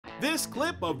This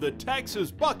clip of the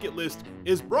Texas Bucket List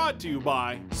is brought to you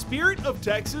by Spirit of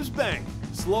Texas Bank,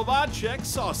 Slovacek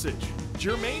Sausage,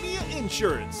 Germania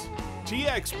Insurance,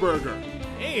 TX Burger,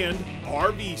 and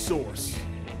RV Source.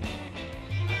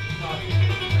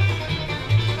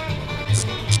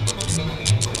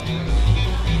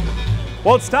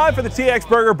 Well, it's time for the TX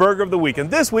Burger Burger of the Week,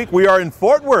 and this week we are in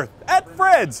Fort Worth at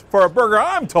Fred's for a burger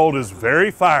I'm told is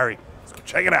very fiery. So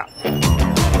check it out.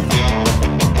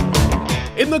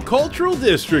 In the cultural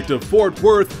district of Fort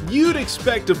Worth, you'd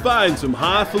expect to find some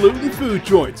highfalutin food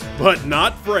joints, but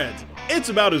not Fred's. It's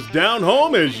about as down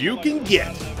home as you can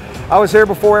get. I was here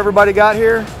before everybody got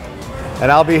here,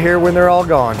 and I'll be here when they're all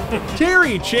gone.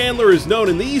 Terry Chandler is known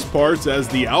in these parts as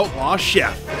the Outlaw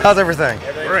Chef. How's everything?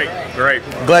 Great.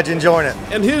 Glad you're enjoying it.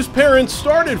 And his parents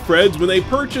started Fred's when they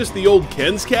purchased the old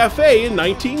Ken's Cafe in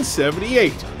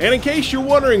 1978. And in case you're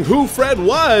wondering who Fred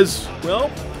was, well,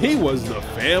 he was the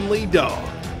family dog.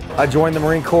 I joined the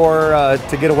Marine Corps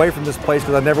to get away from this place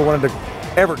because I never wanted to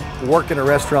ever work in a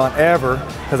restaurant ever,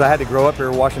 because I had to grow up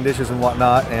here washing dishes and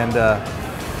whatnot, and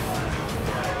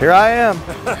here I am.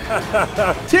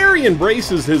 Terry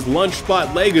embraces his lunch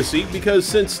spot legacy because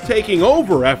since taking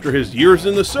over after his years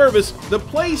in the service, the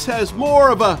place has more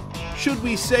of a, should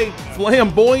we say,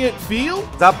 flamboyant feel?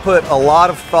 I put a lot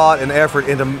of thought and effort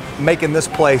into making this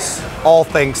place all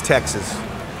things Texas.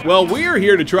 Well, we're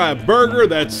here to try a burger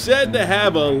that's said to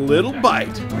have a little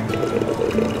bite.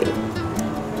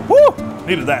 Woo!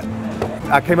 Needed that.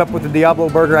 I came up with the Diablo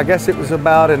burger, I guess it was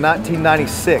about in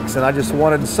 1996, and I just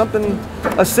wanted something,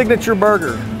 a signature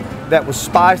burger that was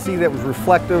spicy, that was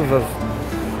reflective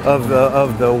of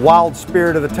the wild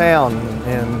spirit of the town,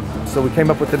 and so we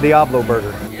came up with the Diablo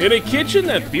burger. In a kitchen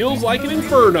that feels like an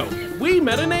inferno, we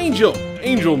met an angel,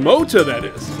 Angel Mota that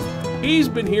is. He's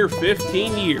been here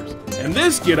 15 years, and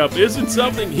this getup isn't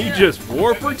something he just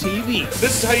wore for TV.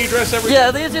 This is how you dress every day?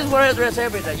 Yeah, this is where I dress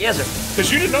every day. Yes, sir.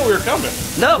 Because you didn't know we were coming.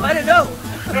 No, I didn't know.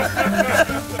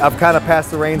 I've kind of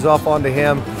passed the reins off onto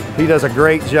him. He does a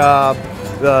great job.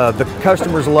 The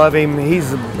customers love him.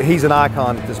 He's an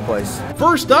icon at this place.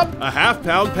 First up, a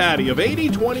half-pound patty of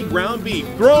 80/20 ground beef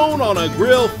thrown on a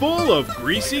grill full of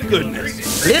greasy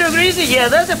goodness. Little greasy, yeah,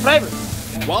 that's a flavor.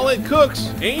 While it cooks,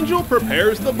 Angel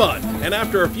prepares the bun, and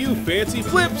after a few fancy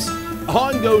flips,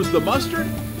 on goes the mustard,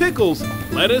 pickles,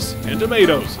 lettuce, and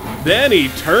tomatoes. Then he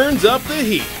turns up the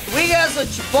heat. We got some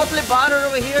chipotle butter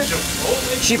over here.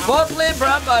 Chipotle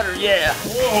brown butter, yeah.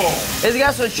 Whoa. It's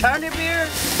got some charney beer,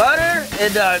 butter,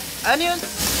 and onions.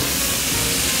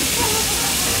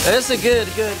 It's a good.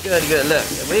 Look,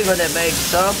 we're gonna make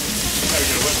some.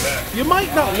 You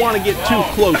might not want to get too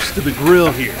close to the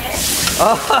grill here.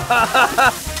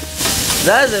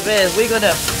 That's the best. We're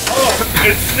gonna. Oh,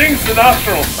 it stings the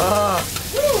nostrils.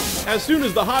 As soon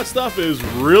as the hot stuff is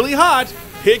really hot,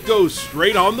 it goes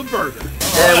straight on the burger.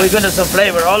 Yeah, we're gonna some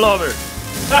flavor all over.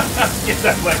 Get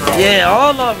that flavor all Yeah,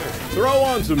 all over. Throw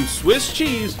on some Swiss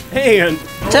cheese and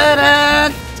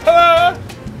Ta-da! ta-da!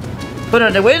 Put it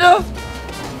on the window.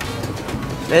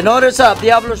 And order's up.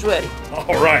 Diablo's ready.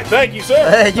 All right, thank you,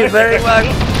 sir. You're very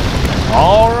welcome.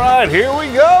 All right, here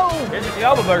we go. Here's the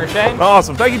Diablo burger, Shane.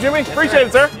 Awesome, thank you, Jimmy. Appreciate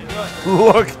it, sir.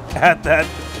 Look at that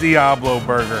Diablo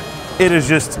burger. It is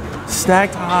just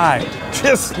stacked high.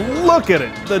 Just look at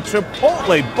it. The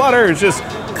chipotle butter is just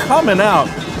coming out,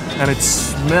 and it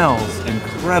smells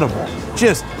incredible.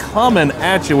 Just coming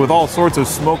at you with all sorts of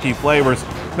smoky flavors.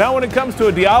 Now, when it comes to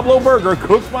a Diablo burger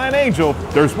cooked by an angel,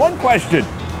 there's one question.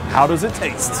 How does it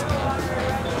taste?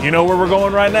 You know where we're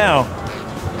going right now.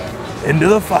 Into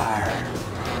the fire.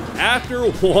 After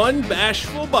one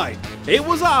bashful bite, it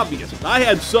was obvious I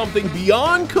had something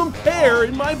beyond compare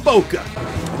in my boca.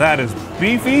 That is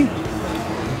beefy.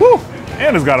 Woo!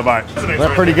 And it's got a bite. Is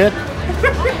that pretty good?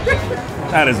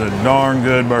 That is a darn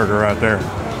good burger right there.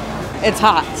 It's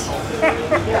hot.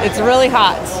 It's really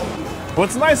hot.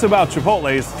 What's nice about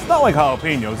Chipotle is it's not like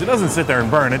jalapenos. It doesn't sit there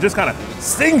and burn. It just kind of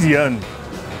stings you and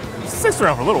sticks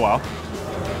around for a little while.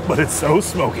 But it's so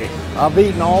smoky. I've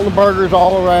eaten all the burgers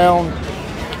all around,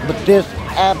 but this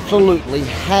absolutely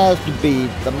has to be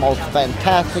the most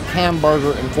fantastic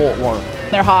hamburger in Fort Worth.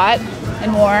 They're hot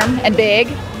and warm and big.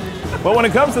 But when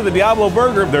it comes to the Diablo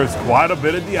burger, there's quite a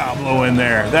bit of Diablo in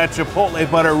there. That Chipotle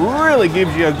butter really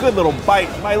gives you a good little bite.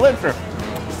 My lips are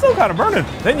still kind of burning.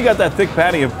 Then you got that thick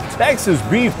patty of Texas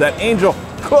beef that Angel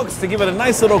cooks to give it a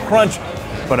nice little crunch,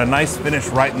 but a nice finish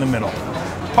right in the middle.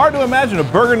 Hard to imagine a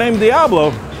burger named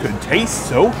Diablo could taste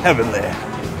so heavenly.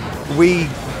 We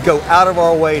go out of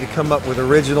our way to come up with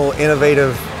original,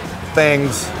 innovative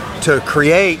things to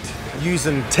create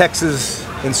using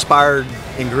Texas-inspired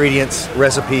ingredients,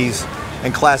 recipes,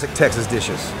 and classic Texas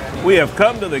dishes. we have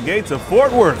come to the gates of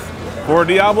Fort Worth for a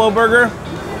Diablo Burger,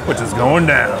 which is going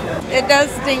down. It does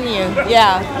sting you.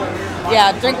 Yeah.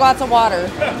 Yeah, drink lots of water.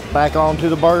 Back onto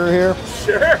the burger here.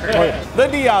 The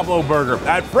Diablo Burger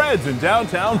at Fred's in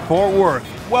downtown Fort Worth.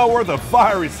 Well worth a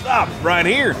fiery stop right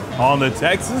here on the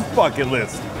Texas bucket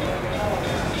list.